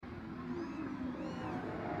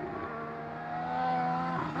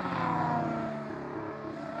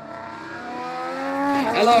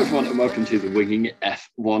Hello, everyone, and welcome to the Winging It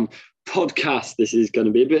F1 podcast. This is going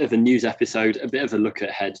to be a bit of a news episode, a bit of a look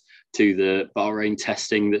ahead to the Bahrain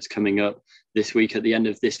testing that's coming up this week at the end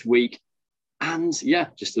of this week. And yeah,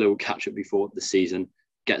 just a little catch up before the season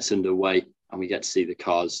gets underway and we get to see the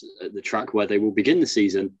cars at the track where they will begin the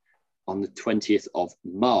season on the 20th of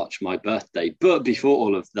March, my birthday. But before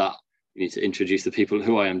all of that, we need to introduce the people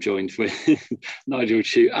who I am joined with, Nigel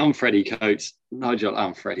Chu and Freddie Coates. Nigel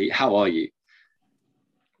and Freddie, how are you?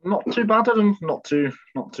 Not too bad, Adam. Not too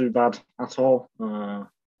bad at all. Don't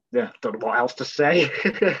know what else to say.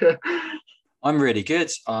 I'm really good.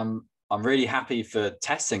 I'm really happy for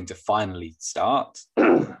testing to finally start.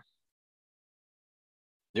 You're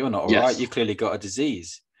not all right. You've clearly got a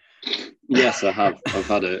disease. Yes, I have. I've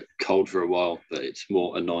had a cold for a while, but it's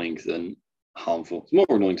more annoying than harmful. It's more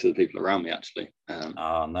annoying to the people around me, actually.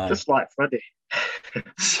 Oh, no. Just like Freddie.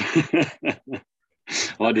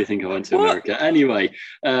 Why do you think I went to America? Anyway,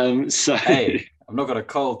 Hey, I've not got a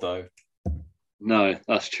cold, though. No,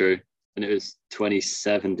 that's true. And it was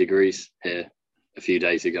 27 degrees here a few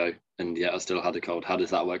days ago. And yeah, I still had a cold. How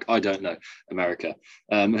does that work? I don't know. America.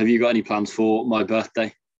 Have you got any plans for my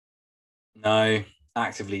birthday? No,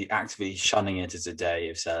 actively shunning it as a day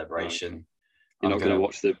of celebration. You're not going to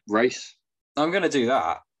watch the race? I'm going to do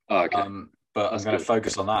that. Oh, okay. But I'm going to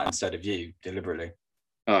focus on that instead of you, deliberately.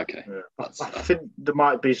 Oh, okay. Yeah. I think there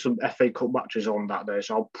might be some FA Cup matches on that day,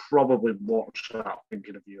 so I'll probably watch that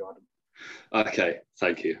thinking of you, Adam. Okay,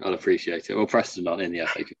 thank you. I'll appreciate it. Well, Preston aren't in the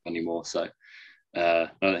FA Cup anymore, so I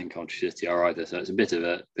don't think Coventry City are either. So it's a bit of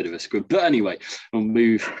a squib. But anyway, we'll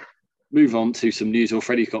move on to some news. Or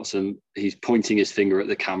Freddie's got some. He's pointing his finger at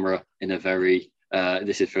the camera in a very.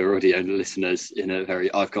 This is for audio listeners in a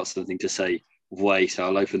very. I've got something to say way. So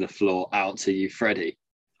I'll open the floor out to you, Freddie.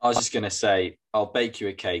 I was just going to say, I'll bake you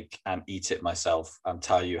a cake and eat it myself and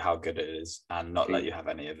tell you how good it is and not let you have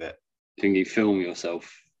any of it. Can you film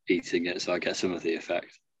yourself eating it so I get some of the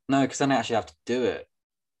effect? No, because then I actually have to do it.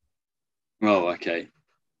 Oh, okay.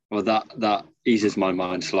 Well, that eases my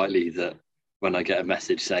mind slightly that when I get a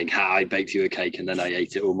message saying, I baked you a cake and then I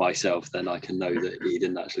ate it all myself, then I can know that he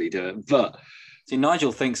didn't actually do it. But see,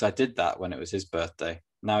 Nigel thinks I did that when it was his birthday.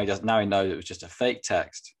 Now he does. Now he knows it was just a fake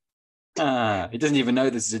text. He doesn't even know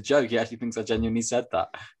this is a joke. He actually thinks I genuinely said that.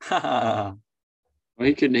 Well,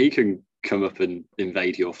 he can come up and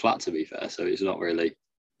invade your flat, to be fair. So it's not really.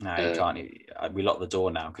 No, he can't. We locked the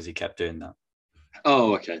door now because he kept doing that.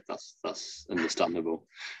 Oh, okay. That's understandable.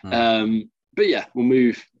 But yeah,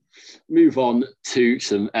 we'll move on to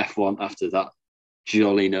some F1 after that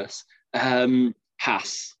jolliness.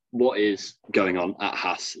 Haas, what is going on at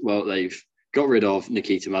Haas? Well, they've got rid of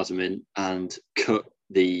Nikita Mazepin and cut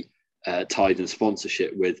the tied in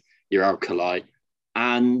sponsorship with Uralkali,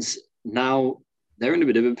 and now they're in a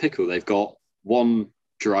bit of a pickle. They've got one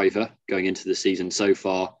driver going into the season so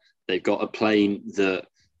far. They've got a plane that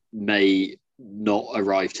may not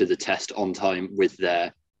arrive to the test on time with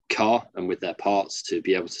their car and with their parts to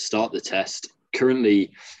be able to start the test.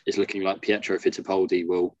 Currently, it's looking like Pietro Fittipaldi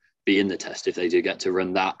will be in the test if they do get to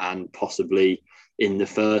run that, and possibly in the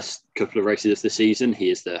first couple of races of the season.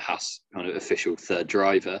 He is the Haas kind of official third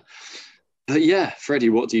driver. But yeah, Freddie,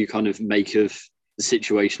 what do you kind of make of the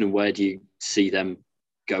situation and where do you see them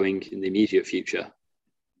going in the immediate future?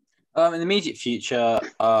 In the immediate future,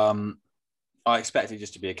 I expect it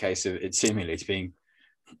just to be a case of it seemingly to being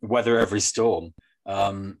weather every storm.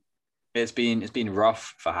 It's been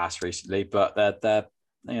rough for Haas recently, but they're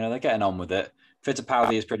getting on with it.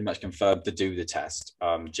 Fittipaldi is pretty much confirmed to do the test.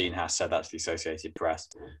 Gene Haas said that to the Associated Press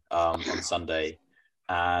on Sunday,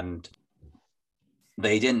 and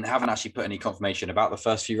they haven't actually put any confirmation about the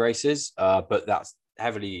first few races, but that's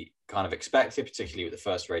heavily kind of expected, particularly with the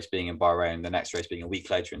first race being in Bahrain, the next race being a week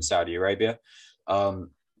later in Saudi Arabia.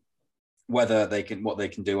 What they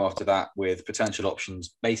can do after that with potential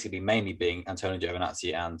options, basically mainly being Antonio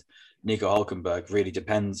Giovinazzi and Nico Hülkenberg, really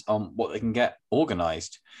depends on what they can get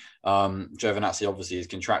organised. Giovinazzi obviously is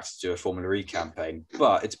contracted to a Formula E campaign,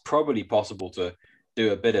 but it's probably possible to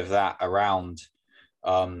do a bit of that around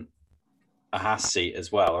a Haas seat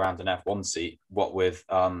as well, around an F1 seat. What with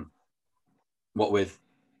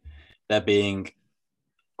there being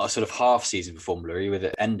a sort of half season for Formula E, with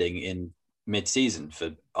it ending in mid-season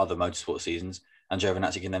for other motorsport seasons, and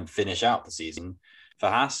Giovinazzi can then finish out the season for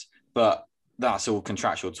Haas. But that's all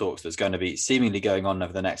contractual talks that's going to be seemingly going on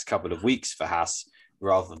over the next couple of weeks for Haas,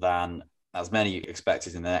 rather than as many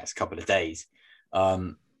expected in the next couple of days.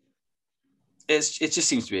 It just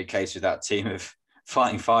seems to be a case with that team of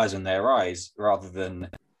fighting fires when they arise rather than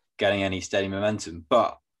getting any steady momentum.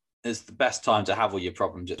 But it's the best time to have all your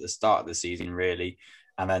problems at the start of the season, really,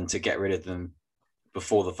 and then to get rid of them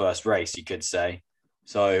before the first race, you could say.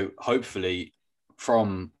 So hopefully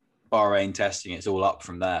from Bahrain testing, it's all up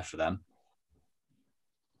from there for them.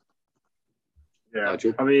 Yeah,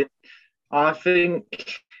 I mean, I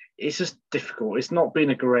think it's just difficult. It's not been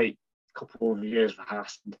a great couple of years for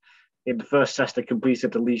Haas. In the first test, they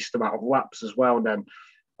completed the least amount of laps as well. And then,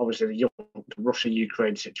 obviously, the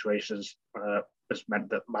Russia-Ukraine situations has meant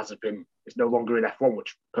that Mazepin is no longer in F1,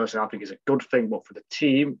 which personally I think is a good thing. But for the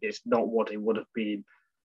team, it's not what they would have been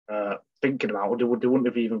thinking about. Or they wouldn't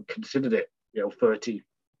have even considered it, 30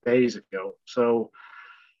 days ago. So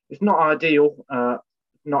it's not ideal.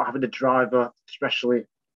 Not having a driver, especially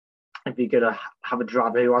if you're going to have a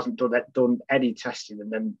driver who hasn't done any testing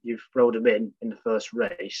and then you've thrown him in the first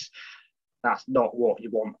race, that's not what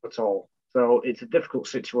you want at all. So it's a difficult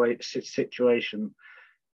situation.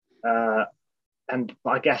 And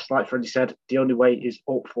I guess, like Freddie said, the only way is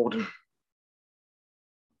up for them.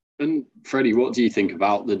 And Freddie, what do you think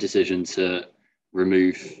about the decision to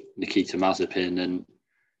remove Nikita Mazepin? And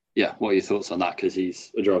yeah, what are your thoughts on that? Because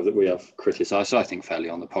he's a driver that we have criticised, I think, fairly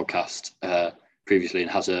on the podcast previously,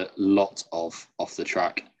 and has a lot of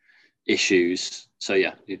off-the-track issues. So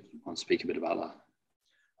yeah, you want to speak a bit about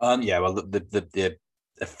that? Yeah, well, the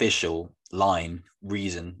official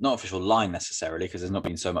reason, not official line necessarily, because there's not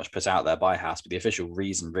been so much put out there by Haas, but the official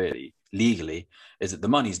reason really, legally, is that the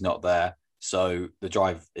money's not there, so the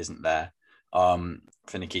drive isn't there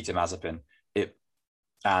for Nikita Mazepin.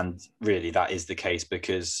 And really, that is the case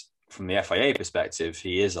because from the FIA perspective,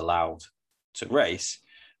 he is allowed to race.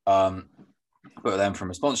 But then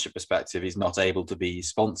from a sponsorship perspective, he's not able to be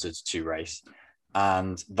sponsored to race.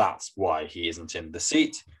 And that's why he isn't in the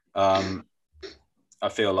seat. I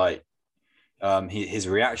feel like his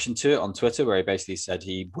reaction to it on Twitter, where he basically said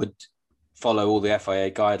he would follow all the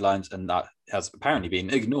FIA guidelines and that has apparently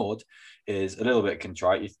been ignored, is a little bit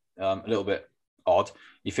contrite, a little bit odd.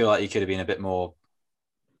 You feel like he could have been a bit more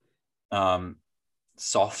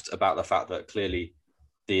soft about the fact that clearly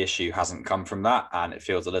the issue hasn't come from that, and it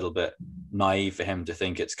feels a little bit naive for him to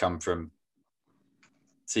think it's come from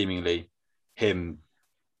seemingly him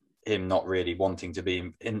not really wanting to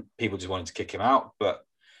be in, people just wanting to kick him out, but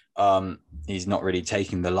he's not really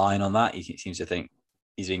taking the line on that. He seems to think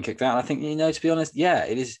he's being kicked out. And I think, to be honest, yeah,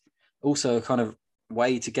 it is also a kind of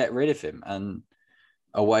way to get rid of him and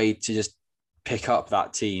a way to just pick up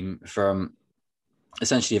that team from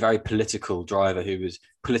essentially a very political driver who was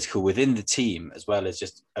political within the team as well as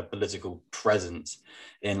just a political presence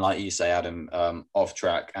in, like you say, Adam, off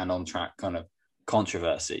track and on track kind of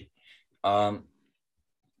controversy.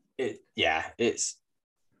 It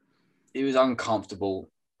was uncomfortable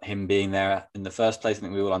him being there in the first place. I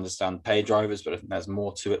think we all understand pay drivers, but I think there's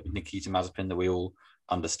more to it with Nikita Mazepin that we all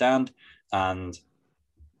understand. And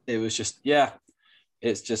it was just,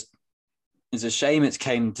 it's a shame it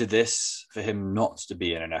came to this for him not to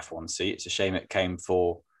be in an F1 seat. It's a shame it came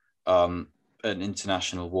for an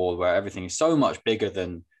international war where everything is so much bigger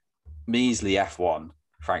than measly F1,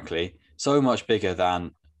 frankly, so much bigger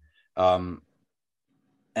than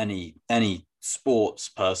any sports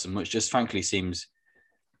person, which just frankly seems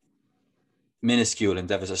minuscule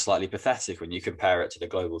and ever so slightly pathetic when you compare it to the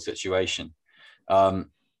global situation.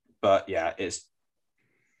 But yeah,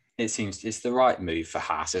 it seems it's the right move for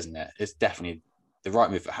Haas, isn't it? It's definitely the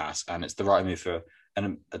right move for Haas, and it's the right move for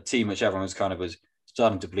a team which everyone was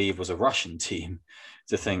starting to believe was a Russian team,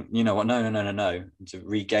 to think, you know what, no, to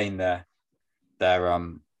regain their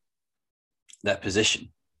position.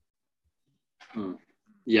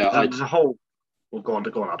 Yeah, there's a whole. Well, go on,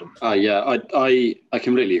 Adam. I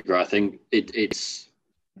completely agree. I think it's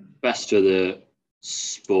best for the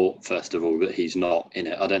sport, first of all, that he's not in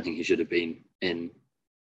it. I don't think he should have been in,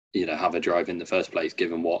 have a drive in the first place,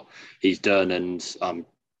 given what he's done. And I'm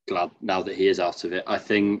glad now that he is out of it. I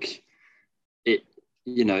think it,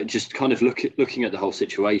 just kind of looking at the whole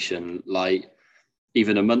situation, like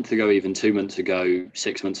even a month ago, even 2 months ago,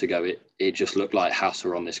 6 months ago, it just looked like Haas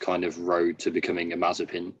were on this kind of road to becoming a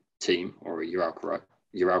Mazepin team or a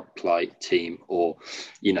Uralkali team, or,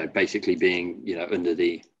 basically being, under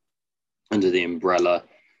the umbrella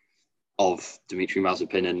of Dimitri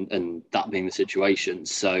Mazepin and that being the situation.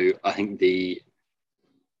 So I think it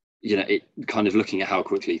kind of looking at how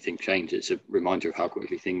quickly things change, it's a reminder of how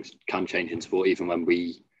quickly things can change in sport, even when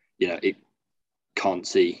we, it can't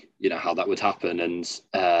see, how that would happen. And,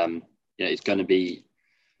 it's going to be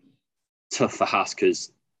tough for Haas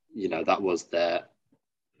because,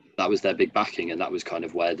 that was their big backing, and that was kind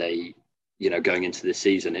of where they, going into this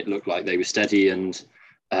season, it looked like they were steady. And,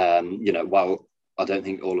 while I don't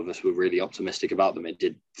think all of us were really optimistic about them, it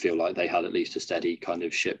did feel like they had at least a steady kind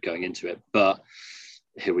of ship going into it. But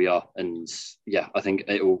here we are. And yeah, I think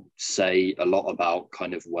it will say a lot about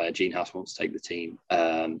kind of where Gene Haas wants to take the team,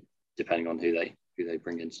 depending on who they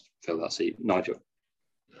bring in to fill that seat. Nigel?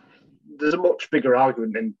 There's a much bigger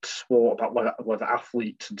argument in sport about whether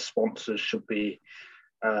athletes and sponsors should be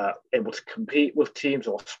able to compete with teams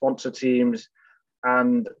or sponsor teams.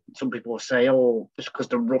 And some people will say, oh, just because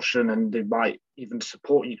they're Russian and they might even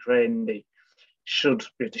support Ukraine, they should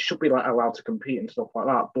be like allowed to compete and stuff like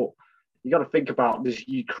that. But you got to think about these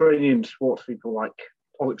Ukrainian sports people like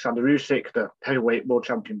Alexander Usyk, the heavyweight world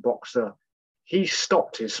champion boxer. He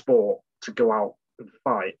stopped his sport to go out and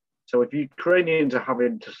fight. So if Ukrainians are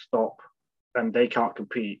having to stop and they can't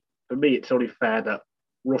compete, for me, it's only fair that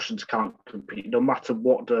Russians can't compete, no matter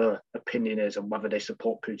what the opinion is and whether they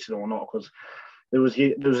support Putin or not. Because there was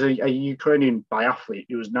a Ukrainian biathlete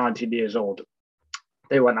who was 19 years old.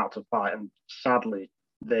 They went out to fight, and sadly,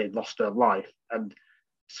 they lost their life, and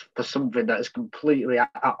for something that is completely out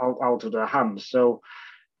of their hands. So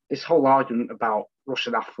this whole argument about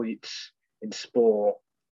Russian athletes in sport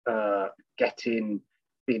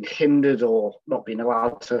being hindered or not being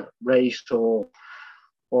allowed to race or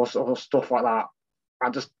stuff like that,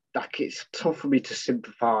 it's tough for me to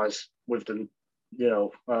sympathise with them,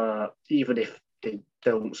 even if they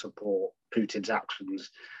don't support Putin's actions.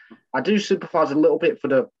 I do sympathise a little bit for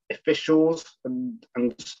the officials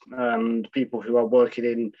and people who are working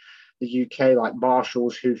in the UK, like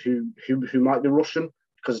marshals who might be Russian,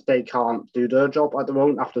 because they can't do their job at the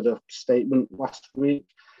moment after the statement last week.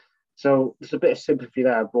 So there's a bit of sympathy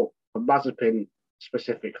there, but for Mazepin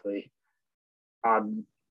specifically, I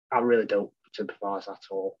really don't sympathise at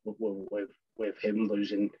all with him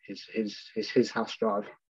losing his Haas drive.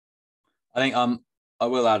 I think I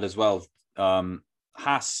will add as well,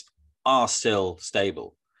 Haas are still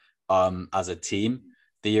stable as a team.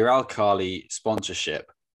 The Uralkali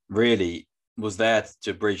sponsorship really was there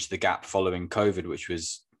to bridge the gap following COVID, which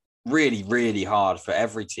was really, really hard for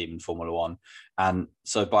every team in Formula One. And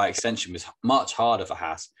so by extension was much harder for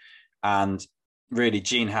Haas. And really,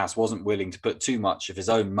 Gene Haas wasn't willing to put too much of his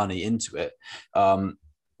own money into it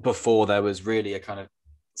before there was really a kind of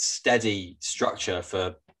steady structure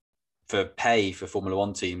for pay for Formula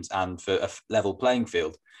One teams and for a level playing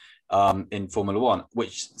field in Formula One,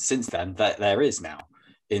 which since then there is now.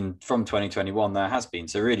 From 2021, there has been.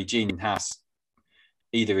 So really, Gene Haas,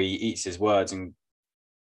 either he eats his words and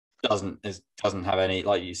doesn't have any,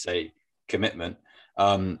 like you say, commitment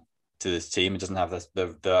to this team. It doesn't have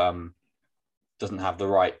doesn't have the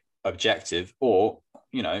right objective, or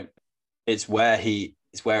it's where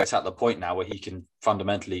it's at the point now where he can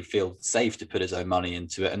fundamentally feel safe to put his own money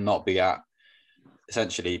into it and not be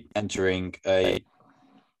essentially entering a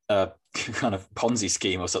kind of Ponzi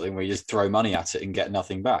scheme or something where you just throw money at it and get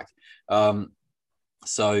nothing back.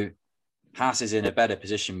 So Haas is in a better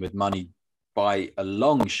position with money by a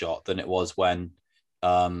long shot than it was when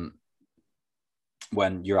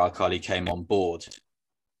Uralkali came on board.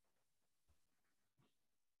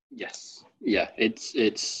 Yes. Yeah.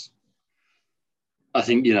 It's. I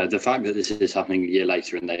think the fact that this is happening a year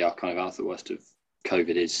later and they are kind of out of the worst of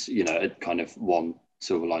COVID is a kind of one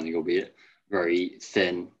silver lining, albeit very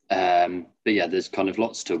thin. But yeah, there's kind of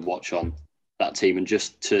lots to watch on that team. And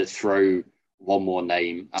just to throw one more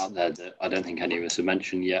name out there that I don't think any of us have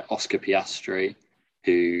mentioned yet, Oscar Piastri,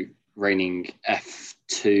 who reigning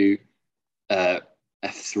F2,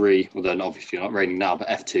 F3, although obviously not reigning now, but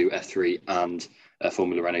F2, F3 and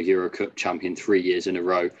Formula Renault Euro Cup champion 3 years in a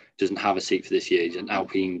row, doesn't have a seat for this year. He's an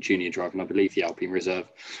Alpine junior driver, and I believe the Alpine reserve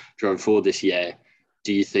driver for this year.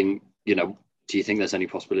 Do you think there's any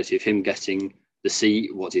possibility of him getting the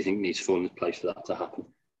seat? What do you think needs to fall into place for that to happen?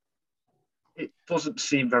 It doesn't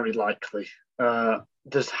seem very likely.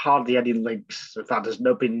 There's hardly any links. In fact, there's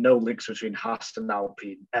been no links between Haas and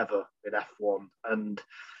Alpine ever in F1. And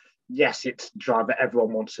yes, it's a driver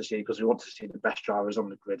everyone wants to see because we want to see the best drivers on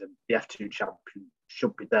the grid, and the F2 champion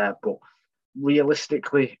should be there. But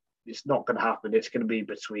realistically, it's not going to happen. It's going to be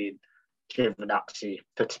between Giovinazzi,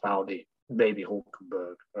 Fittipaldi, maybe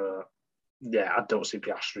Hulkenberg. I don't see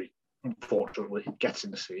Piastri, unfortunately,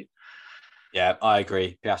 getting the seat. Yeah, I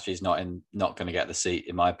agree. Piastri's not going to get the seat,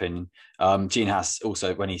 in my opinion. Gene Haas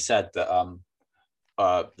also, when he said that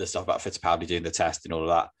the stuff about Fittipaldi doing the test and all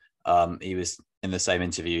of that, he was in the same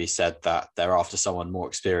interview. He said that they're after someone more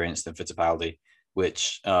experienced than Fittipaldi,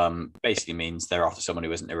 which basically means they're after someone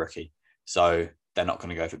who isn't a rookie. So they're not going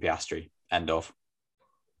to go for Piastri. End of.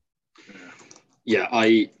 Yeah,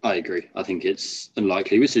 I agree. I think it's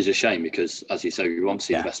unlikely, which is a shame because, as you say, we want to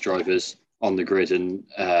see the best drivers on the grid, and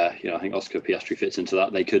I think Oscar Piastri fits into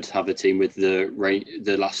that. They could have a team with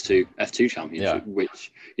the last two F2 champions,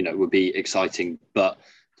 which would be exciting, but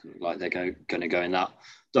like they're going to go in that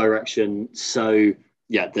direction. So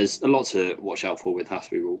yeah, there's a lot to watch out for with Haas.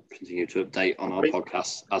 We will continue to update on our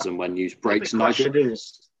podcast as and when news breaks. The question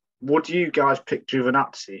is, would you guys pick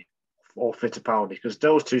Giovinazzi or Fittipaldi? Because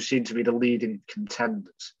those two seem to be the leading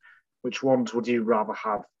contenders. Which ones would you rather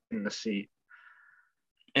have in the seat?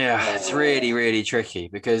 Yeah, it's really, really tricky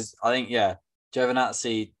because I think,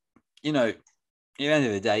 Giovinazzi, at the end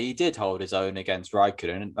of the day, he did hold his own against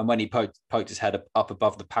Raikkonen. And when he poked his head up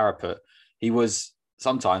above the parapet, he was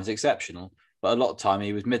sometimes exceptional, but a lot of time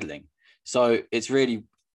he was middling. So it's really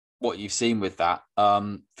what you've seen with that.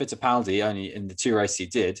 Fittipaldi, only in the 2 races he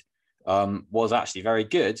did, was actually very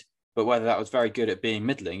good. But whether that was very good at being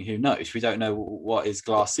middling, who knows? We don't know what his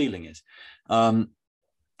glass ceiling is.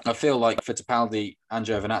 I feel like Fittipaldi and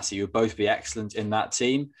Giovinazzi would both be excellent in that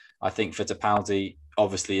team. I think Fittipaldi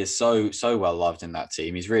obviously is so well loved in that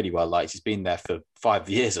team. He's really well liked. He's been there for 5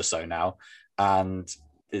 years or so now and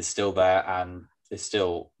is still there and is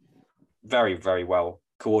still very, very well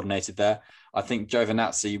coordinated there. I think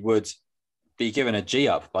Giovinazzi would be given a G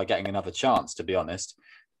up by getting another chance, to be honest.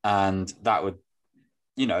 And that would,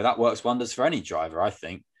 that works wonders for any driver, I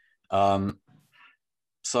think.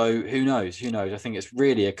 So who knows? I think it's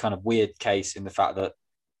really a kind of weird case in the fact that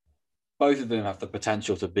both of them have the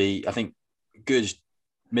potential to be, I think, good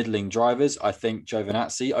middling drivers. I think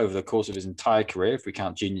Giovinazzi, over the course of his entire career, if we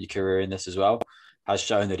count junior career in this as well, has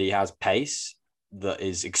shown that he has pace that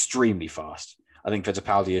is extremely fast. I think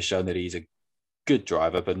Fittipaldi has shown that he's a good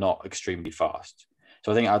driver, but not extremely fast.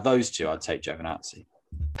 So I think out of those two, I'd take Giovinazzi.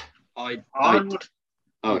 I would.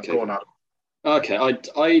 Okay. Go on, Adam. Okay,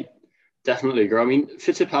 I definitely agree. I mean,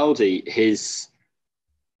 Fittipaldi, his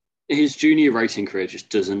junior racing career just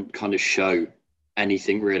doesn't kind of show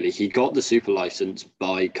anything really. He got the super license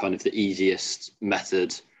by kind of the easiest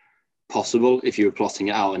method possible if you were plotting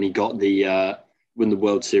it out, and he got the win the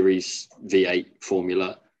World Series V8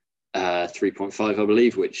 Formula 3.5, I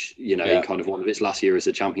believe, which in kind of one of its last year as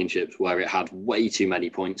a championship, where it had way too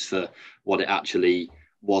many points for what it actually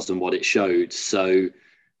was and what it showed. So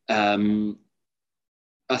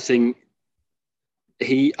I think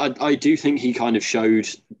I do think he kind of showed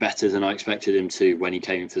better than I expected him to when he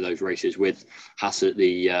came into those races with Haas at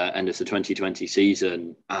the end of the 2020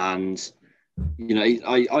 season. And,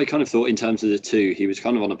 I kind of thought in terms of the two, he was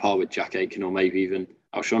kind of on a par with Jack Aitken, or maybe even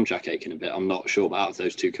outshone Jack Aitken a bit. I'm not sure, but out of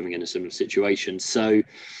those two coming in a similar situation. So,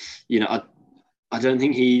 I don't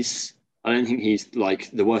think he's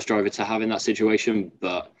like the worst driver to have in that situation,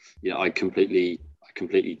 but I completely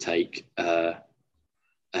take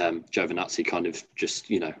Giovinazzi kind of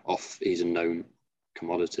just off. He's a known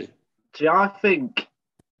commodity. See, I think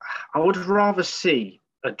I would rather see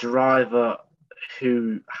a driver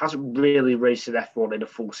who hasn't really raced in F1 in a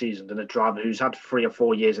full season than a driver who's had 3 or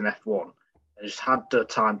 4 years in F1 and has had the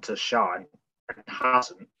time to shine and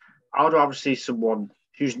hasn't. I would rather see someone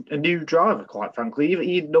who's a new driver, quite frankly.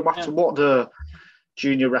 Even no matter what the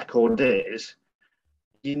junior record is,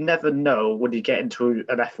 you never know when you get into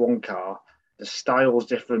an F1 car. The style's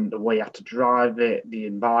different, the way you have to drive it, the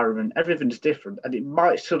environment, everything's different. And it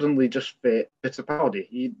might suddenly just fit Fittipaldi.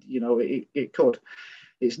 It could.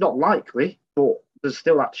 It's not likely, but there's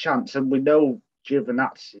still that chance. And we know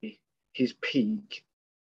Giovinazzi, his peak,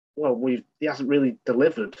 he hasn't really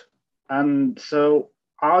delivered. And so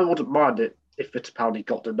I wouldn't mind it if Fittipaldi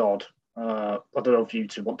got the nod. I don't know if you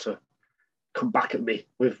two want to come back at me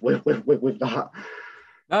with that.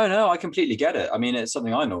 No, I completely get it. I mean, it's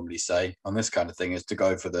something I normally say on this kind of thing, is to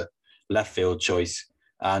go for the left field choice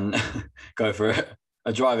and go for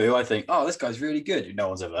a driver who I think, this guy's really good, who no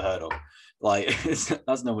one's ever heard of. Like,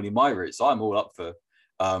 that's normally my route. So I'm all up for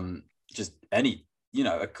just any,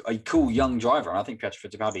 a cool young driver. And I think Pietro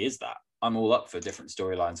Fittipaldi is that. I'm all up for different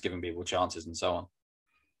storylines, giving people chances and so on.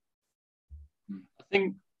 I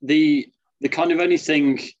think the kind of only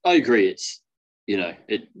thing, I agree, it's,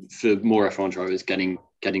 for more F1 drivers getting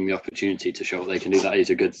the opportunity to show what they can do, that is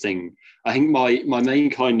a good thing. I think my main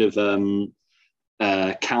kind of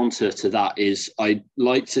counter to that is I'd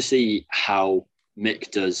like to see how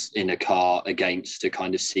Mick does in a car against a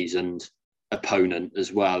kind of seasoned opponent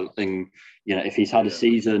as well. And, if he's had a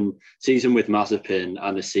season with Mazepin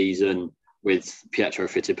and a season with Pietro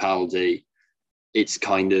Fittipaldi, it's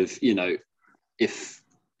kind of, if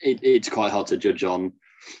it's quite hard to judge on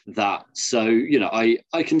that. So,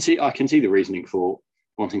 I can see the reasoning for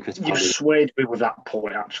wanting Fittipaldi. You swayed me with that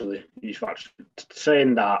point, actually.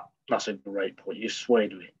 Saying that's a great point. You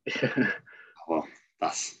swayed me. Well,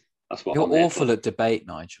 that's what you're awful at debate,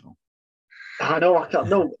 Nigel. I know I can't.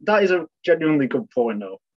 No, that is a genuinely good point,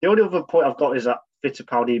 though. The only other point I've got is that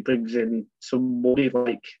Fittipaldi brings in some money,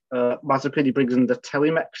 like Mazepin. He brings in the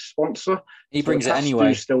Telemex sponsor. He brings it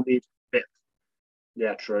anyway. Still needs a bit.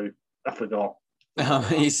 Yeah, true. I forgot.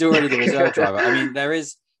 He's already the reserve driver. I mean, there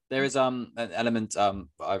is an element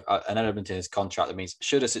in his contract that means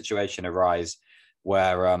should a situation arise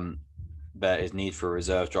where there is need for a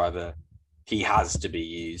reserve driver, he has to be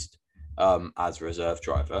used as a reserve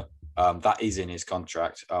driver. That is in his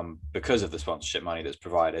contract because of the sponsorship money that's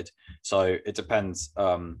provided. So it depends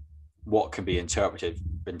what can be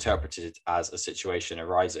interpreted as a situation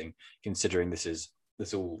arising, considering this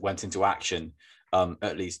all went into action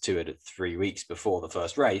at least 2 to 3 weeks before the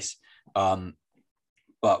first race.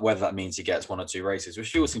 But whether that means he gets 1 or 2 races,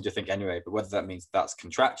 which we all seem to think anyway, but whether that means that's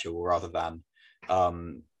contractual rather than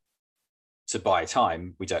to buy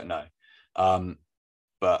time, we don't know.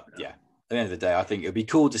 But yeah, at the end of the day, I think it would be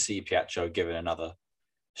cool to see Pietro given another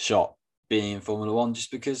shot being in Formula One,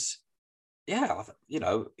 just because, yeah, you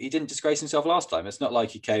know, he didn't disgrace himself last time. It's not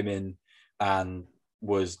like he came in and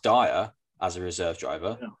was dire as a reserve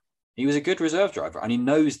driver. Yeah. He was a good reserve driver, and he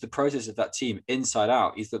knows the process of that team inside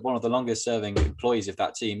out. He's one of the longest serving employees of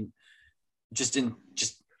that team, just in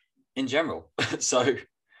general. So,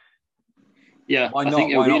 yeah, why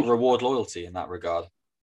not reward loyalty in that regard?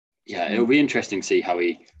 Yeah, it'll be interesting to see how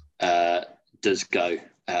he does go.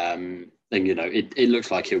 And you know, it looks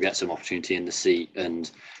like he'll get some opportunity in the seat, and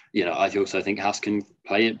you know, I also think Haas can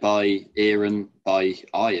play it by ear and by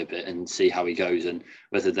eye a bit and see how he goes and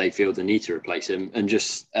whether they feel the need to replace him. And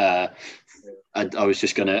just, I was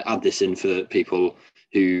just going to add this in for people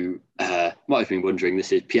who might have been wondering,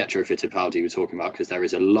 this is Pietro Fittipaldi we're talking about, because there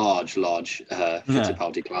is a large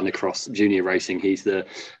Fittipaldi clan across junior racing. He's the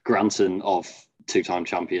grandson of two-time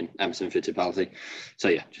champion Emerson Fittipaldi. So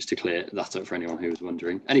yeah, just to clear that up for anyone who was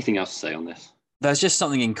wondering. Anything else to say on this? There's just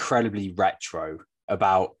something incredibly retro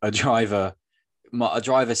about a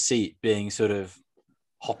driver's seat being sort of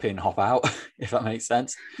hop in, hop out, if that makes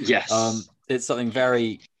sense. Yes. It's something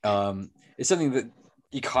very, it's something that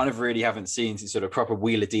you kind of really haven't seen since sort of proper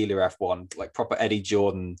wheeler dealer F1, like proper Eddie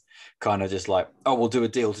Jordan kind of just like, oh, we'll do a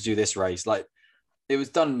deal to do this race. Like it was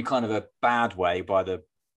done in kind of a bad way by the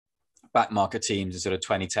backmarket teams in sort of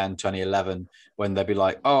 2010, 2011, when they'd be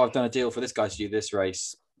like, oh, I've done a deal for this guy to do this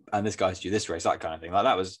race and this guy to do this race, that kind of thing. Like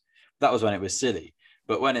that was when it was silly.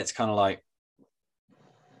 But when it's kind of like,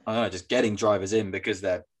 I don't know, just getting drivers in because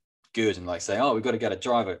they're good and like saying, oh, we've got to get a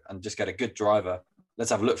driver and just get a good driver. Let's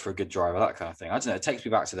have a look for a good driver, that kind of thing. I don't know. It takes me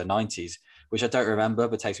back to the 90s, which I don't remember,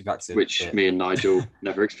 but takes me back to... Which me and Nigel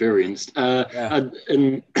never experienced.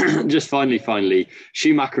 And just finally,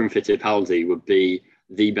 Schumacher and Fittipaldi would be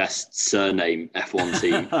the best surname F1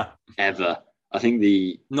 team ever. I think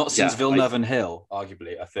Not since Villeneuve and Hill,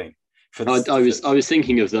 arguably, I think. I was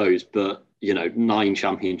thinking of those, but you know, 9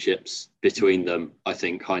 championships between them, I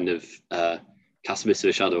think kind of cast a bit of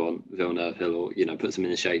a shadow on Villeneuve Hill, or you know, puts them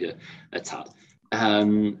in the shade a tad.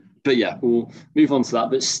 But yeah, we'll move on to that,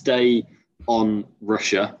 but stay on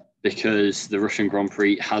Russia, because the Russian Grand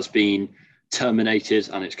Prix has been terminated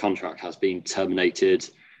and its contract has been terminated.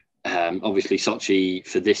 Obviously, Sochi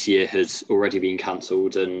for this year has already been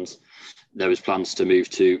cancelled, and there was plans to move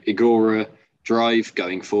to Igora Drive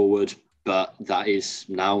going forward, but that is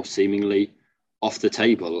now seemingly off the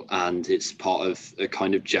table, and it's part of a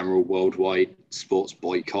kind of general worldwide sports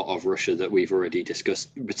boycott of Russia that we've already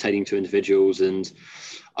discussed pertaining to individuals. And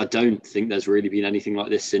I don't think there's really been anything like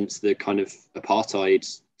this since the kind of apartheid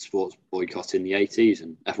sports boycott in the 80s,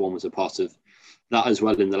 and F1 was a part of that as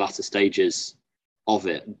well in the latter stages of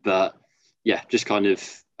it. But yeah, just kind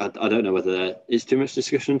of, I don't know whether there is too much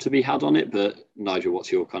discussion to be had on it, but Nigel,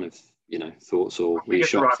 what's your kind of thoughts or were you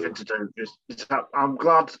shocked? The right thing to do. I'm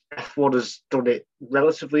glad F1 has done it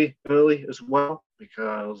relatively early as well,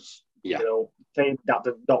 because saying that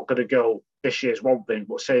they're not going to go this year is one thing,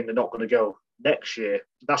 but saying they're not going to go next year,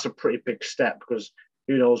 that's a pretty big step, because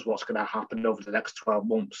who knows what's going to happen over the next 12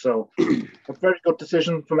 months. So a very good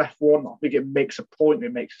decision from F1. I think it makes a point,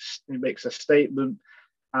 it makes a statement,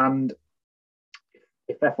 and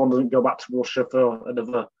if F1 doesn't go back to Russia for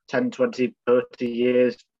another 10, 20, 30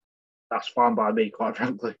 years, that's fine by me, quite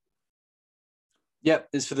frankly. Yep,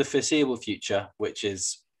 it's for the foreseeable future, which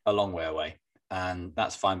is a long way away, and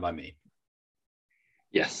that's fine by me.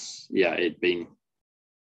 Yes, yeah, it'd been,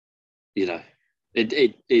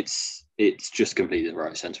 it's just completely the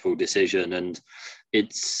right, sensible decision, and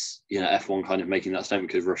it's F1 kind of making that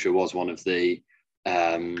statement because Russia was one of the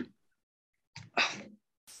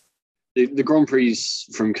Grand Prix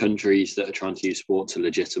from countries that are trying to use sport to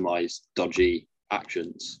legitimize dodgy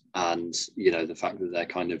actions, and the fact that they're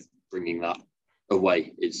kind of bringing that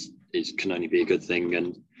away can only be a good thing.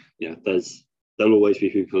 And there'll always be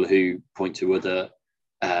people who point to other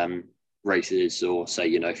races or say,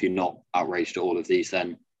 if you're not outraged at all of these,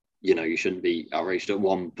 then you shouldn't be outraged at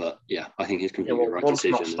one. But yeah, I think it's completely the right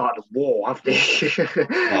decision. Not started a war, have they?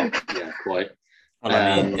 Well, yeah, quite. Well,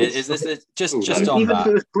 I mean, is this just on even that? If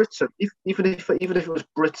it was Britain, even if it was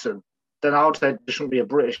Britain, then I would say there shouldn't be a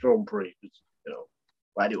British Grand Prix.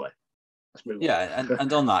 But anyway, let's move on. Yeah,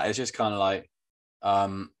 and on that, it's just kind of like,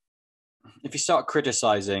 if you start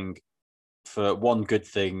criticizing for one good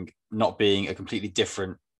thing not being a completely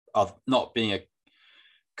different, not being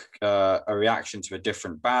a reaction to a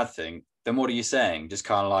different bad thing, then what are you saying? Just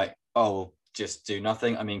kind of like, oh, just do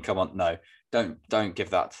nothing? I mean, come on, no, don't give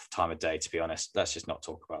that time of day, to be honest. Let's just not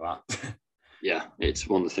talk about that. Yeah, it's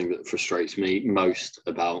one of the things that frustrates me most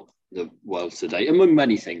about the world today, among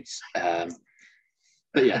many things.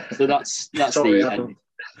 But yeah, so that's Sorry, the end.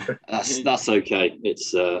 That's okay.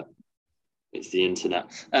 It's the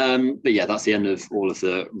internet. But yeah, that's the end of all of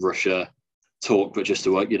the Russia talk. But just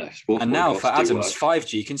to work, sport. And now for Adam's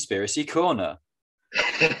 5G conspiracy corner.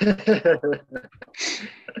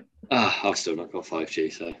 I've still not got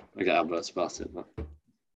 5G, so I get adverts about it, but I've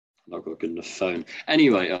not got a good enough phone.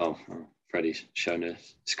 Anyway, Freddie's shown a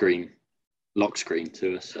lock screen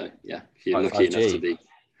to us. So yeah, if you're lucky 5G. enough to be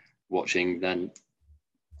watching, then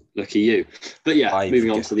lucky you. But yeah, 5G.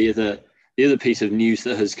 Moving on to the other piece of news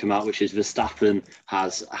that has come out, which is Verstappen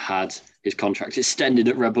has had his contract extended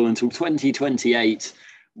at Red Bull until 2028,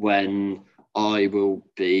 when I will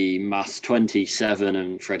be mass 27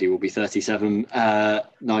 and Freddie will be 37.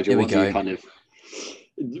 Nigel,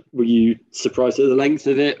 were you surprised at the length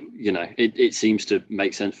of it? It seems to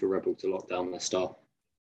make sense for Red Bull to lock down their star.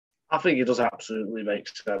 I think it does absolutely make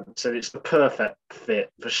sense. And it's the perfect fit.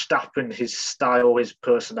 Verstappen, his style, his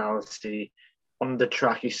personality on the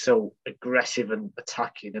track is so aggressive and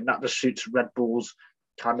attacking, and that just suits Red Bull's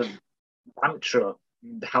kind of mantra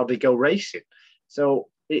and how they go racing. So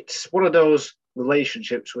it's one of those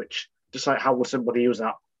relationships which, just like how somebody was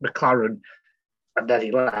at McLaren and then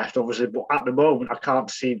he left, obviously, but at the moment I can't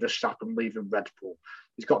see Verstappen leaving Red Bull.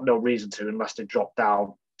 He's got no reason to unless they drop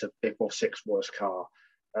down to fifth or sixth worst car.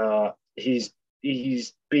 He's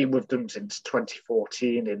been with them since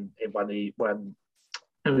 2014 when he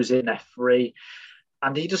was in F3,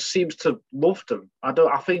 and he just seems to love them. I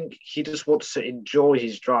think he just wants to enjoy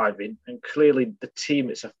his driving, and clearly the team,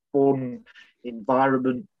 it's a fun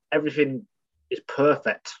environment. Everything is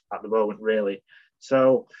perfect at the moment, really.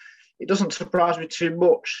 So it doesn't surprise me too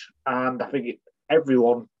much, and I think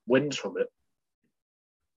everyone wins from it.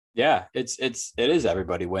 Yeah, it is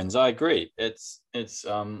everybody wins. I agree. It's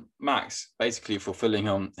Max basically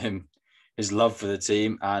fulfilling his love for the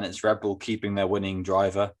team, and it's Red Bull keeping their winning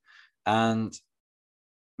driver, and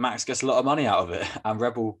Max gets a lot of money out of it, and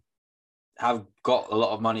Red Bull have got a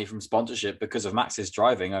lot of money from sponsorship because of Max's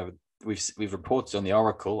driving. We've reported on the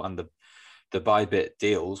Oracle and the Bybit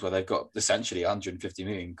deals where they've got essentially 150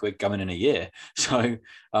 million quid coming in a year. So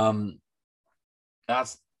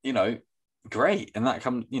that's great, and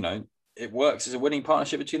that it works as a winning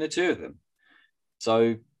partnership between the two of them.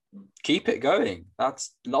 So keep it going.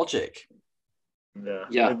 That's logic.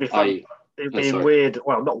 Yeah. It'd be weird.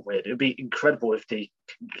 Well, not weird. It'd be incredible if they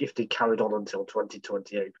carried on until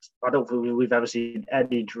 2028. I don't think we've ever seen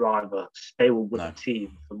any driver stay with the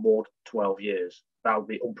team for more than 12 years. That would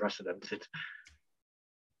be unprecedented.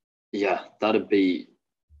 Yeah, that'd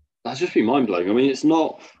just be mind blowing. I mean, it's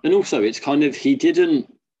not, and also it's kind of he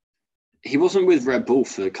wasn't with Red Bull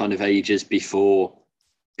for kind of ages before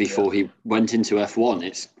he went into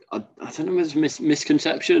F1. I don't know if it's a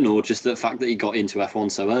misconception or just the fact that he got into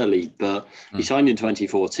F1 so early, but he signed in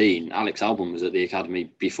 2014. Alex Albon was at the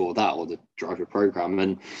academy before that, or the driver program.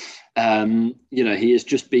 And, he has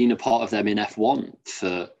just been a part of them in F1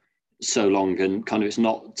 for so long, and kind of it's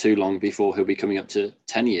not too long before he'll be coming up to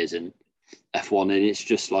 10 years in F1. And it's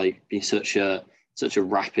just like been such a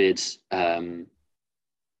rapid, such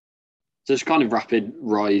kind of rapid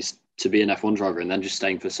rise to be an F1 driver, and then just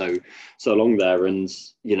staying for so long there. And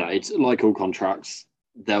it's like all contracts,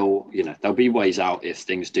 there'll be ways out if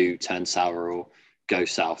things do turn sour or go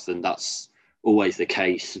south, and that's always the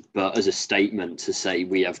case. But as a statement to say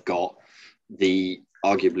we have got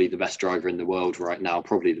arguably the best driver in the world right now,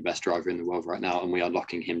 probably the best driver in the world right now, and we are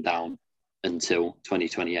locking him down until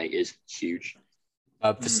 2028 is huge.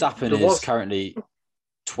 Verstappen is currently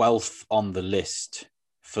 12th on the list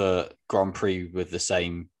for Grand Prix with the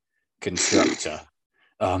same constructor.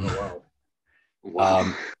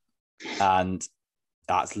 Wow. And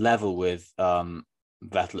that's level with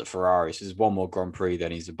Vettel at Ferrari. So there's one more Grand Prix,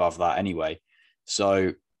 then he's above that anyway.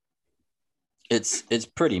 So It's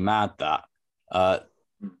pretty mad that.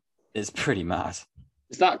 It's pretty mad.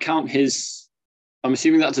 Does that count his? I'm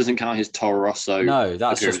assuming that doesn't count his Toro Rosso. No,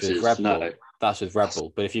 that's just with Red Bull. No. That's with Red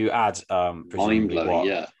Bull. But if you add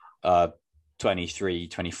mind-blowing, 23,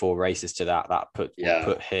 24 races to that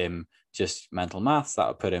put him, just mental maths, that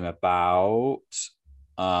would put him about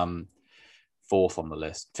fifth on the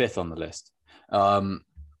list.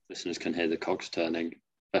 Listeners can hear the cogs turning,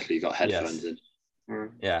 especially you got headphones in.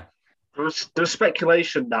 Yeah. There's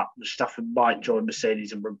speculation that Verstappen might join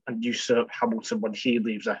Mercedes and usurp Hamilton when he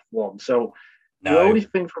leaves F1. So the only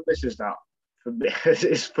thing from this is that,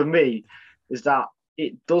 for me, is that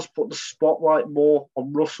it does put the spotlight more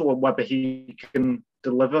on Russell and whether he can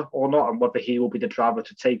deliver or not, and whether he will be the driver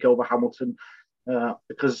to take over Hamilton.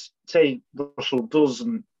 Because say Russell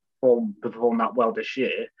doesn't perform that well this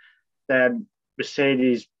year, then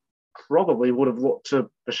Mercedes probably would have looked to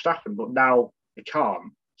Verstappen, but now they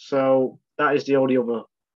can't. So that is the only other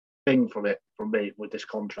thing from me with this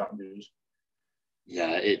contract news.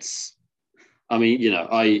 Yeah,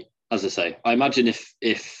 I imagine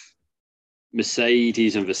if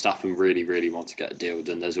Mercedes and Verstappen really, really want to get a deal,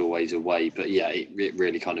 then there's always a way. But yeah, it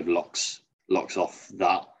really kind of locks off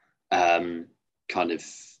that kind of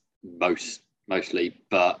mostly.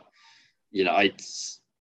 But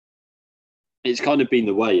it's kind of been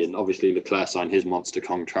the way, and obviously Leclerc signed his monster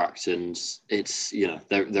contract, and it's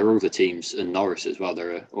they're all the teams, and Norris as well.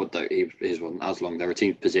 Although his wasn't as long, there are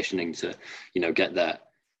teams positioning to get their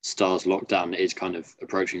stars locked down. It is kind of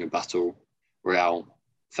approaching a battle royale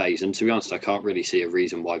phase, and to be honest, I can't really see a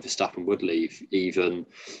reason why Verstappen would leave. Even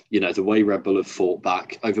the way Red Bull have fought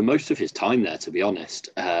back over most of his time there, to be honest,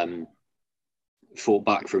 fought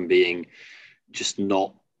back from being just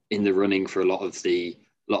not in the running for a lot of the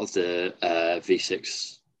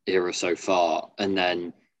V6 era so far, and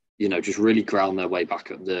then just really ground their way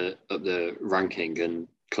back up the ranking and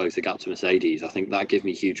close the gap to Mercedes. I think that gives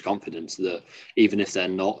me huge confidence that even if they're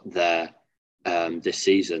not there this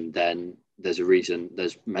season, then there's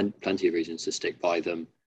plenty of reasons to stick by them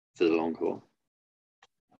for the long haul.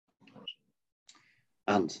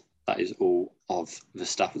 And that is all of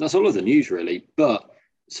Verstappen. That's all of the news, really. But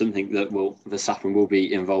something that Verstappen will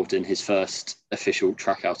be involved in his first official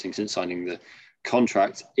track outing since signing the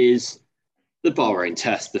contract is the Bahrain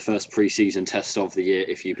test, the first pre-season test of the year,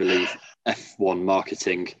 if you believe F1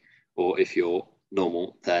 marketing, or if you're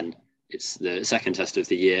normal, then it's the second test of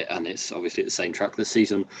the year, and it's obviously at the same track the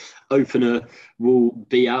season opener will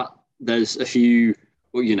be at. There's a few,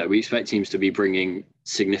 we expect teams to be bringing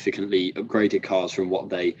significantly upgraded cars from what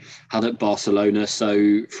they had at Barcelona.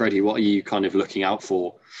 So, Freddie, what are you kind of looking out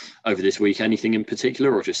for over this week? Anything in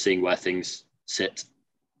particular, or just seeing where things sit?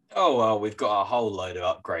 Oh, well, we've got a whole load of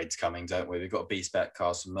upgrades coming, don't we? We've got B-Spec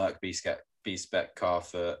cars for Merc, B-Spec car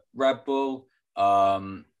for Red Bull.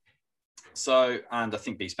 And I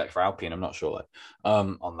think B-Spec for Alpine, I'm not sure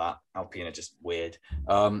on that. Alpine are just weird.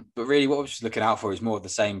 But really what we're just looking out for is more of the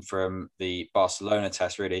same from the Barcelona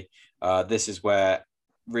test, really. This is where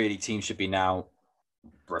really teams should be now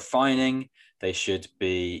refining. They should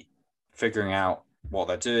be figuring out what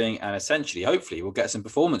they're doing, and essentially, hopefully, we'll get some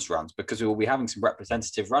performance runs because we will be having some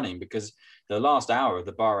representative running, because the last hour of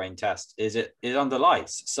the Bahrain test is under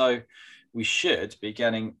lights. So we should be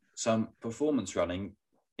getting some performance running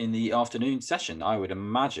in the afternoon session. I would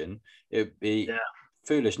imagine it would be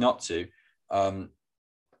foolish not to.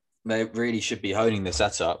 They really should be honing the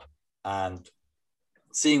setup and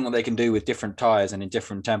seeing what they can do with different tires and in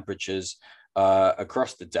different temperatures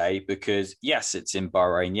across the day, because yes, it's in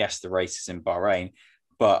Bahrain. Yes, the race is in Bahrain,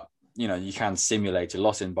 but you can simulate a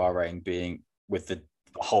lot in Bahrain, being with the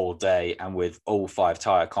whole day and with all 5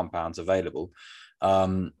 tire compounds available.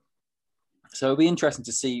 So it'll be interesting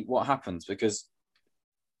to see what happens, because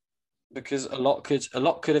a lot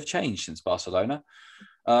could have changed since Barcelona.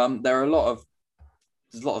 There's a lot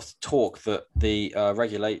of talk that the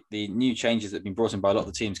new changes that have been brought in by a lot of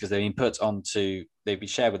the teams, because they've been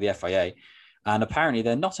shared with the FIA, and apparently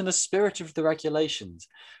they're not in the spirit of the regulations.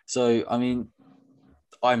 So, I mean,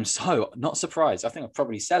 I'm so not surprised. I think I've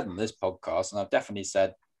probably said on this podcast, and I've definitely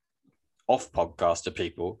said off podcast to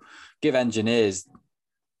people, give engineers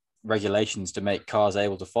regulations to make cars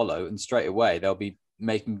able to follow, and straight away they'll be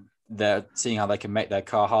seeing how they can make their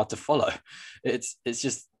car hard to follow. It's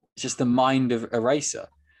just the mind of a racer.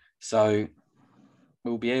 So it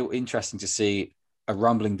will be interesting to see a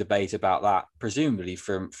rumbling debate about that, presumably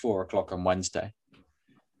from 4:00 on Wednesday.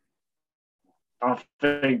 I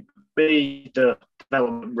think the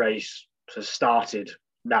development race has started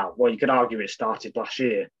now. Well, you could argue it started last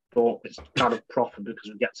year, but it's kind of proper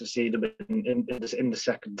because we get to see them in the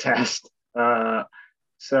second test.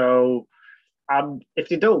 So And if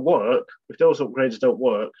they don't work, if those upgrades don't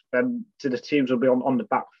work, then the teams will be on the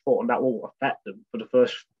back foot, and that will affect them for the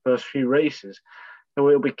first few races. So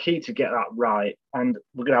it'll be key to get that right. And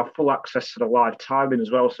we're going to have full access to the live timing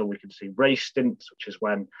as well, so we can see race stints, which is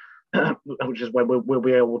when we'll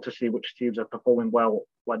be able to see which teams are performing well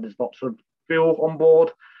when there's lots of fuel on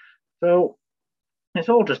board. So it's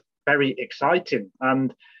all just very exciting.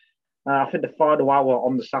 And I think the final hour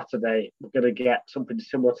on the Saturday, we're going to get something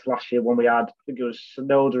similar to last year when we had, I think it was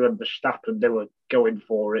Tsunoda and Verstappen, they were going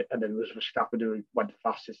for it. And then it was Verstappen who went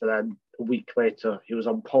fastest. And then a week later, he was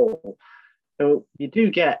on pole. So you do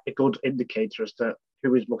get a good indicator as to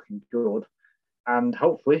who is looking good. And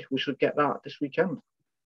hopefully we should get that this weekend.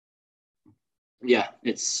 Yeah,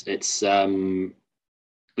 it's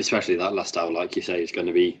especially that last hour, like you say, is going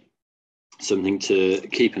to be something to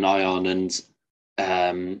keep an eye on. And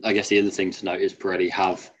I guess the other thing to note is Pirelli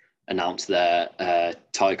have announced their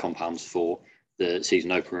tyre compounds for the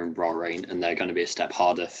season opener in Bahrain, and they're going to be a step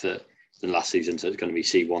harder than last season. So it's going to be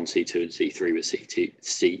C1, C2, and C3, with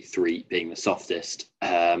C3 being the softest.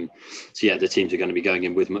 So yeah, the teams are going to be going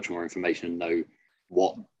in with much more information and know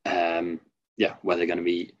what, where they're going to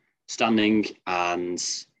be standing, and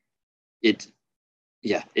it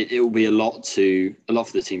will be a lot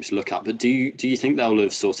for the teams to look at. But do you think they'll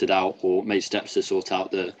have sorted out or made steps to sort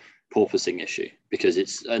out the porpoising issue? Because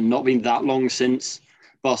it's not been that long since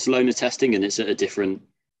Barcelona testing, and it's at a different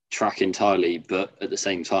track entirely. But at the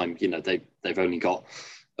same time, they've only got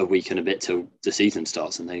a week and a bit till the season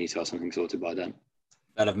starts, and they need to have something sorted by then.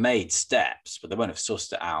 They'll have made steps, but they won't have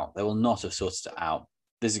sorted it out. They will not have sorted it out.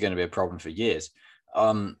 This is going to be a problem for years.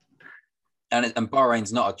 And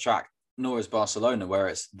Bahrain's not a track, nor is Barcelona, where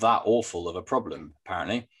it's that awful of a problem,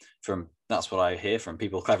 apparently. That's what I hear from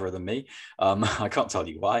people cleverer than me. I can't tell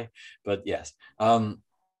you why, but yes.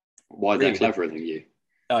 Why they're cleverer than you?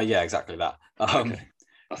 Yeah, exactly that. Okay.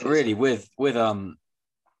 Really, with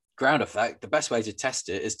ground effect, the best way to test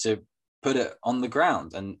it is to put it on the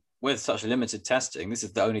ground. And with such limited testing, this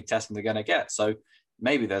is the only testing they're going to get. So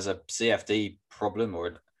maybe there's a CFD problem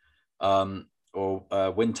or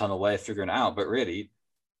a wind tunnel way of figuring it out, but really,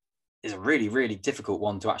 is a really, really difficult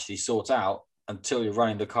one to actually sort out until you're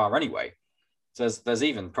running the car anyway. So there's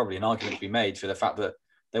even probably an argument to be made for the fact that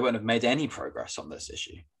they won't have made any progress on this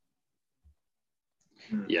issue.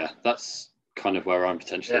 Yeah, that's kind of where I'm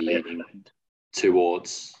potentially leaning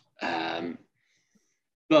towards.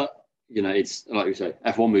 But, it's like we say,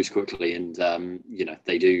 F1 moves quickly, and,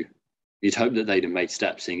 they do. You'd hope that they'd have made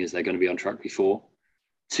steps, seeing as they're going to be on track before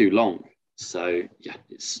too long. So, yeah,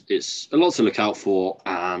 it's a lot to look out for,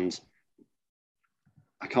 and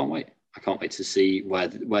I can't wait. I can't wait to see where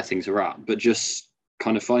things are at. But just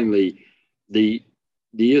kind of finally, the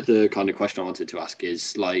other kind of question I wanted to ask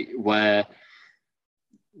is,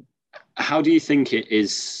 how do you think it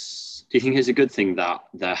is? Do you think it's a good thing that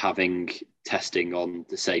they're having testing on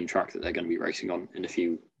the same track that they're going to be racing on in a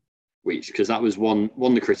few weeks? Because that was one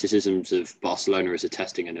of the criticisms of Barcelona as a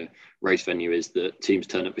testing and a race venue, is that teams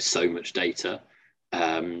turn up with so much data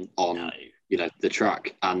on the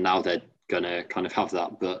track, and now they're going to kind of have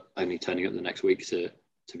that, but only turning up the next week to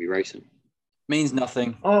be racing. Means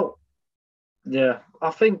nothing. Oh, yeah.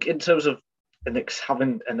 I think in terms of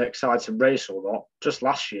having an exciting race or not, just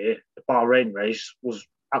last year, the Bahrain race was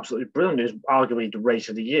absolutely brilliant. It was arguably the race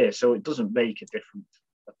of the year, so it doesn't make a difference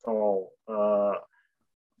at all. I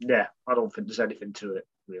don't think there's anything to it,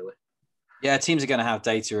 really. Yeah, teams are going to have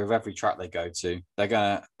data of every track they go to. They're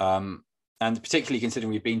going to, and particularly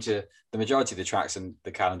considering we've been to the majority of the tracks in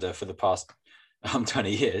the calendar for the past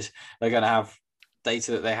 20 years, they're going to have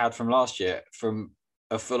data that they had from last year from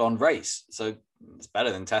a full-on race. So it's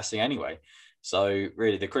better than testing anyway. So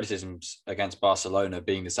really, the criticisms against Barcelona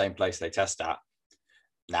being the same place they test at,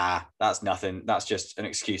 that's nothing. That's just an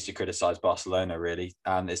excuse to criticize Barcelona, really.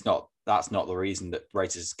 And that's not the reason that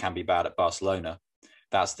races can be bad at Barcelona.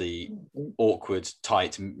 That's the awkward,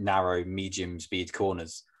 tight, narrow, medium speed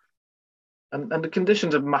corners. And the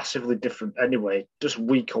conditions are massively different anyway, just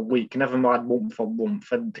week on week, never mind month on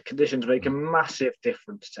month. And the conditions make a massive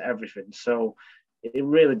difference to everything. So it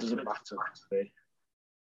really doesn't matter to me.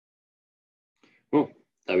 Well,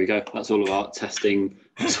 there we go. That's all of our testing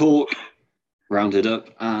talk rounded up.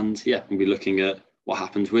 And yeah, we'll be looking at what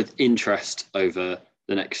happens with interest over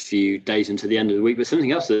the next few days into the end of the week. But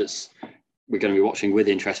something else we're going to be watching with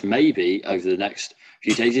interest maybe over the next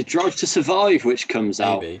few days is Drive to Survive, which comes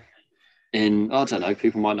out in, I don't know,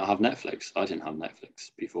 people might not have Netflix. I didn't have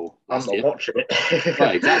Netflix before last year. I'm not watching it.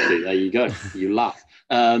 Right, exactly. There you go. You laugh.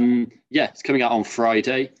 It's coming out on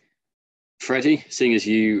Friday. Freddie, seeing as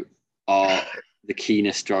you are the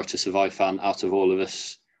keenest Drive to Survive fan out of all of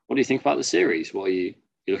us, what do you think about the series? What are you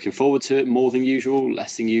looking forward to it more than usual,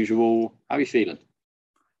 less than usual? How are you feeling?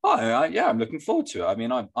 Yeah, I'm looking forward to it. I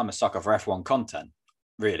mean, I'm a sucker for F1 content.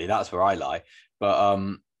 Really, that's where I lie. But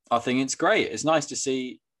I think it's great. It's nice to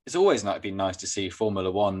see. It's always been nice to see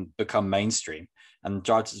Formula One become mainstream, and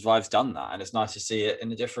Drive to Survive's done that. And it's nice to see it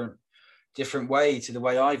in a different way to the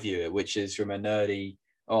way I view it, which is from a nerdy,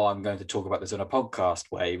 oh, I'm going to talk about this on a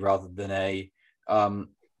podcast way, rather than a,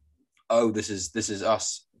 this is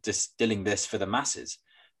us distilling this for the masses,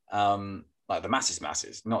 like the masses,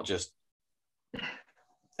 not just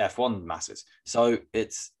F1 masses. So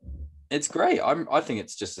it's great. I think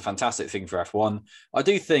it's just a fantastic thing for F1. I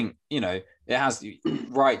do think, it has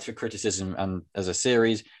right for criticism, and as a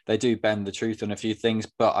series, they do bend the truth on a few things,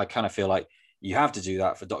 but I kind of feel like you have to do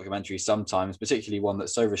that for documentaries sometimes, particularly one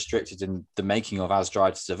that's so restricted in the making of as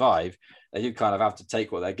Drive to Survive. They do kind of have to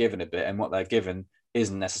take what they're given a bit, and what they're given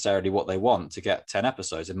isn't necessarily what they want to get 10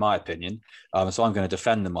 episodes, in my opinion. So I'm going to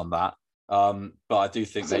defend them on that. But I do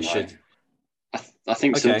think they should. I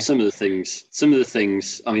think some of the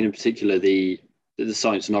things, I mean, in particular, the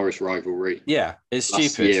Sainz Norris rivalry. Yeah, it's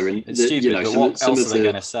stupid. It's stupid. But what else are they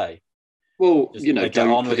going to say? Well,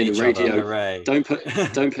 don't put in a radio. Don't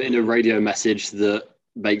put in a radio message that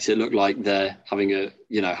makes it look like they're having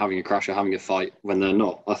a crash or having a fight when they're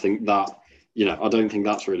not. I think that, I don't think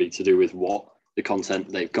that's really to do with what the content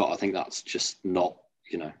they've got. I think that's just not,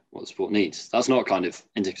 what the sport needs. That's not kind of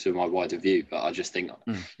indicative of my wider view, but I just think,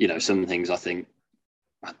 some things I think,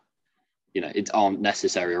 it aren't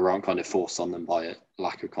necessary or aren't kind of forced on them by a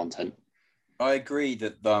lack of content. I agree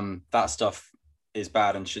that that stuff is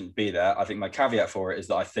bad and shouldn't be there. I think my caveat for it is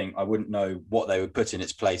that I think I wouldn't know what they would put in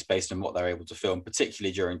its place based on what they're able to film,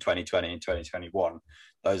 particularly during 2020 and 2021.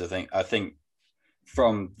 Those, I think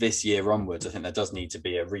from this year onwards, I think there does need to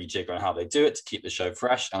be a rejig on how they do it to keep the show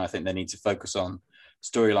fresh. And I think they need to focus on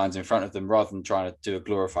storylines in front of them rather than trying to do a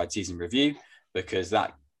glorified season review, because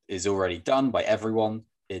that is already done by everyone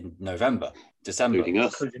in November, December.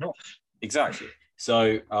 Exactly.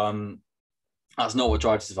 So that's not what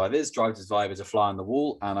Drive to Survive is. Drive to Survive is a fly on the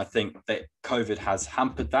wall. And I think that COVID has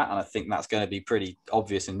hampered that. And I think that's going to be pretty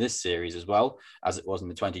obvious in this series as well, as it was in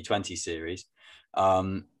the 2020 series.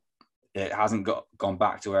 It hasn't gone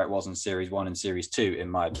back to where it was in Series 1 and Series 2, in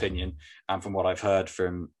my opinion. And from what I've heard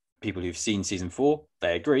from people who've seen Season 4,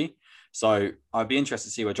 they agree. So I'd be interested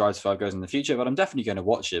to see where Drive to Survive goes in the future, but I'm definitely going to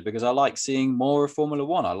watch it because I like seeing more of Formula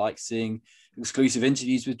One. I like seeing exclusive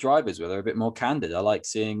interviews with drivers where they're a bit more candid. I like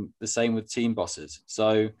seeing the same with team bosses.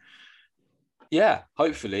 So yeah,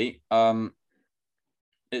 hopefully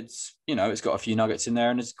it's got a few nuggets in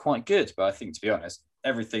there and it's quite good. But I think, to be honest,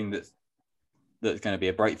 everything that's going to be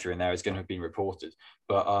a breakthrough in there is going to have been reported.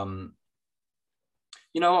 But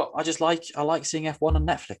you know what? I like seeing F1 on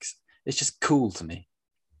Netflix. It's just cool to me.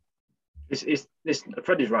 It's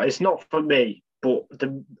Freddie's right. It's not for me, but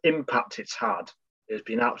the impact it's had has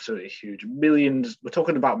been absolutely huge. Millions. We're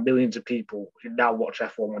talking about millions of people who now watch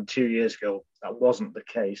F1 when 2 years ago that wasn't the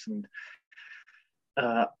case. And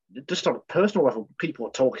just on a personal level, people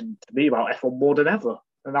are talking to me about F1 more than ever.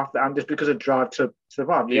 And just because of Drive to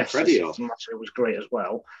Survive, yes, it was great as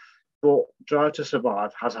well. But Drive to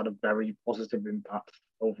Survive has had a very positive impact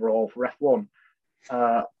overall for F1.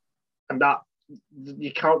 And that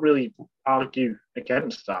you can't really argue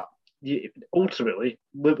against that. Ultimately,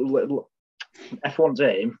 F1's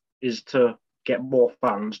aim is to get more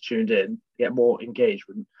fans tuned in, get more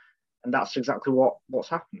engagement, and that's exactly what's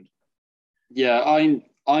happened. Yeah,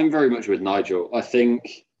 I'm very much with Nigel. I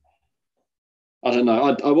think, I don't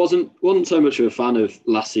know, I wasn't so much of a fan of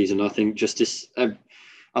last season. I think just this, I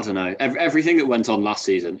don't know, everything that went on last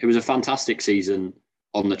season. It was a fantastic season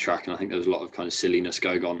on the track, and I think there was a lot of kind of silliness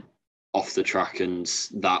going on off the track, and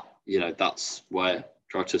that, that's where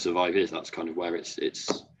Drive to Survive is. That's kind of where it's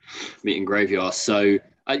meeting graveyard. So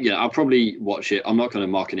I'll probably watch it. I'm not going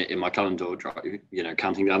to mark it in my calendar or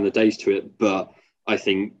counting down the days to it, but I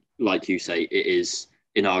think, like you say, it is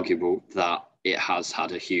inarguable that it has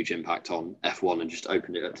had a huge impact on F1 and just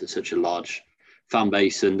opened it up to such a large fan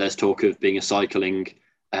base. And there's talk of being a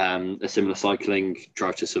similar cycling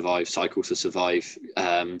Drive to Survive, Cycle to Survive.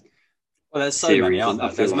 Well, there's so many, aren't there?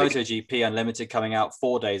 There's MotoGP Unlimited coming out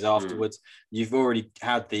 4 days afterwards. You've already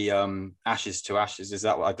had the Ashes to Ashes. Is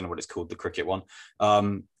that what, I don't know what it's called, the cricket one,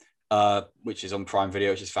 which is on Prime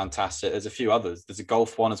Video, which is fantastic. There's a few others. There's a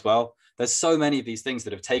golf one as well. There's so many of these things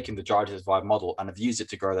that have taken the Drive to Survive model and have used it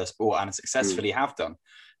to grow their sport and successfully have done.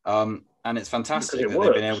 And it's fantastic that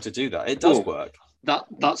they've been able to do that. It does work.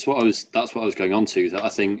 That's what I was going on to. That I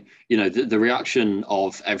think, the reaction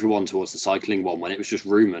of everyone towards the cycling one when it was just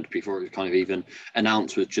rumoured before it was kind of even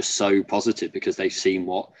announced was just so positive because they've seen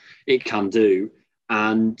what it can do.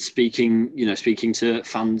 And speaking to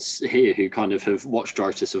fans here who kind of have watched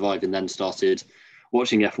Drive to Survive and then started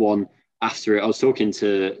watching F1 after it, I was talking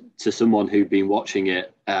to someone who'd been watching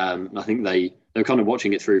it. I think they're kind of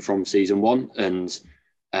watching it through from season one, and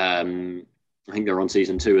I think they're on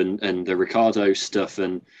season 2 and the Ricciardo stuff.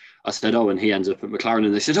 And I said, and he ends up at McLaren,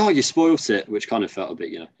 and they said, you spoilt it, which kind of felt a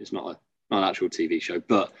bit, it's not an actual TV show,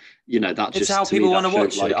 but that's just how people want to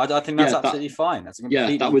watch it. I think that's absolutely fine. That's a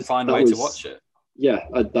completely fine way to watch it. Yeah,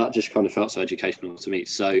 that just kind of felt so educational to me.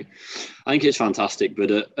 So I think it's fantastic,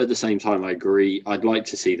 but at the same time, I agree. I'd like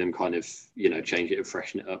to see them kind of, change it and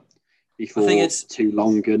freshen it up before it's too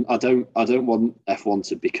long. And I don't want F1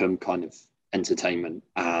 to become kind of entertainment.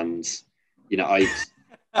 And I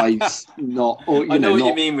not. Or, I know what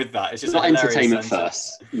you mean with that. It's just not entertainment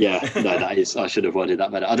first. Yeah, no, that is. I should have worded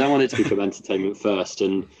that better. I don't want it to become entertainment first,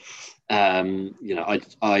 and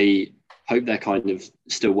I hope they're kind of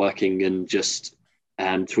still working and just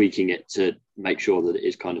tweaking it to make sure that it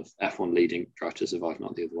is kind of F1 leading Drive to Survive,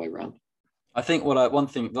 not the other way around. I think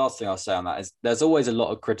last thing I'll say on that is there's always a lot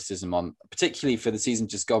of criticism on, particularly for the season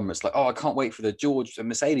just gone, where it's like, I can't wait for the George and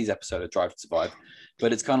Mercedes episode of Drive to Survive.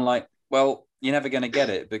 But it's kind of like, well, you're never going to get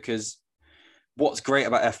it, because what's great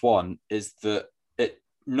about F1 is that it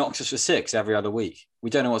knocks us for 6 every other week. We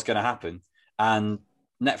don't know what's going to happen. And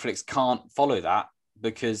Netflix can't follow that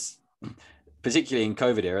because, particularly in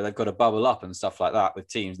COVID era, they've got to bubble up and stuff like that with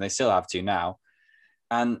teams, and they still have to now.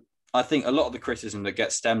 And I think a lot of the criticism that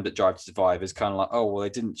gets stemmed at Drive to Survive is kind of like,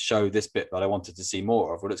 they didn't show this bit that I wanted to see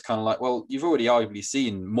more of. Well, it's kind of like, well, you've already arguably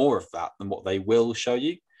seen more of that than what they will show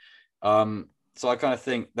you. So I kind of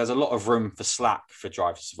think there's a lot of room for slack for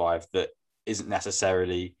Drive to Survive that isn't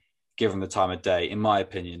necessarily given the time of day, in my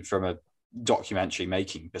opinion, from a documentary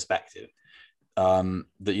making perspective. That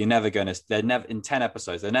you're never going to, in 10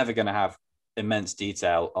 episodes, they're never going to have immense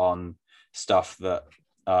detail on stuff that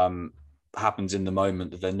happens in the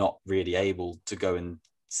moment that they're not really able to go and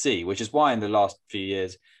see, which is why in the last few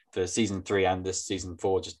years for season 3 and this season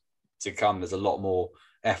 4 just to come, there's a lot more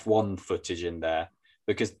F1 footage in there,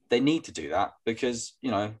 because they need to do that, because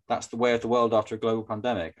that's the way of the world after a global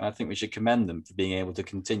pandemic. And I think we should commend them for being able to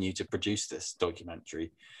continue to produce this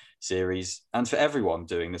documentary series, and for everyone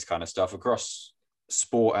doing this kind of stuff across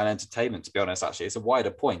sport and entertainment. To be honest, actually, it's a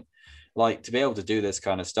wider point. Like, to be able to do this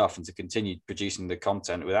kind of stuff and to continue producing the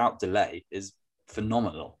content without delay is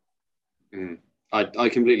phenomenal. I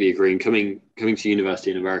completely agree. And coming to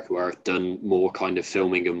university in America, where I've done more kind of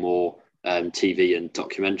filming and more TV and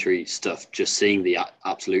documentary stuff, just seeing the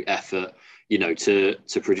absolute effort, to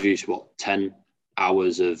produce 10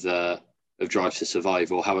 hours of Drive to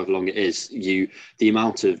Survive, or however long it is, the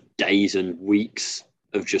amount of days and weeks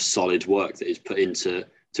of just solid work that is put into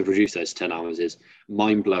to produce those 10 hours is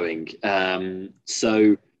mind-blowing.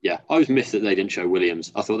 So yeah, I was miffed that they didn't show Williams.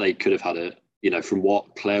 I thought they could have had from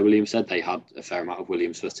what Claire Williams said, they had a fair amount of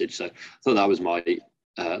Williams footage. So I thought that was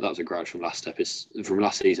that was a grudge from last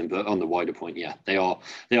season. But on the wider point, yeah, they are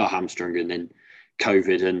hamstrung and in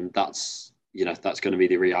COVID, and that's going to be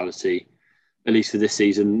the reality, at least for this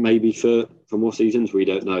season. Maybe for more seasons, we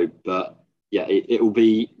don't know. But yeah,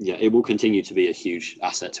 it will continue to be a huge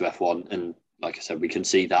asset to F1. And like I said, we can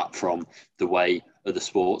see that from the way other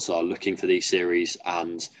sports are looking for these series,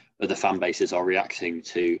 and other fan bases are reacting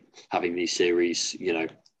to having these series,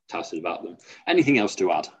 touted about them. Anything else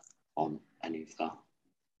to add on any of that?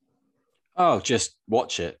 Oh, just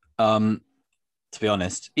watch it. To be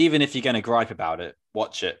honest, even if you're going to gripe about it,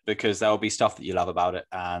 watch it, because there will be stuff that you love about it.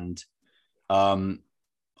 And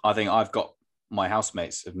I think I've got my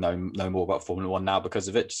housemates have know more about Formula One now because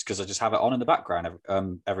of it, just because I just have it on in the background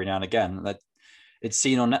every now and again. It's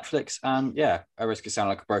seen on Netflix, and yeah, I risk it sound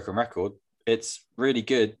like a broken record. It's really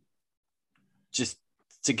good just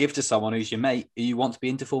to give to someone who's your mate who you want to be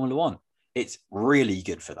into Formula One. It's really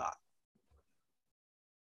good for that.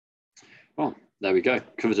 Well, there we go.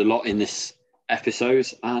 Covered a lot in this episode,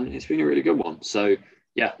 and it's been a really good one. So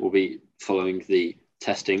yeah, we'll be following the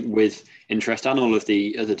testing with interest, and all of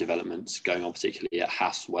the other developments going on, particularly at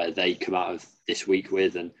Haas, where they come out of this week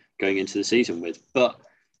with and going into the season with. But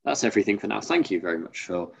that's everything for now. Thank you very much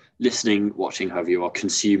for listening, watching, however you are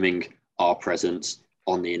consuming our presence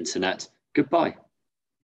on the internet. Goodbye.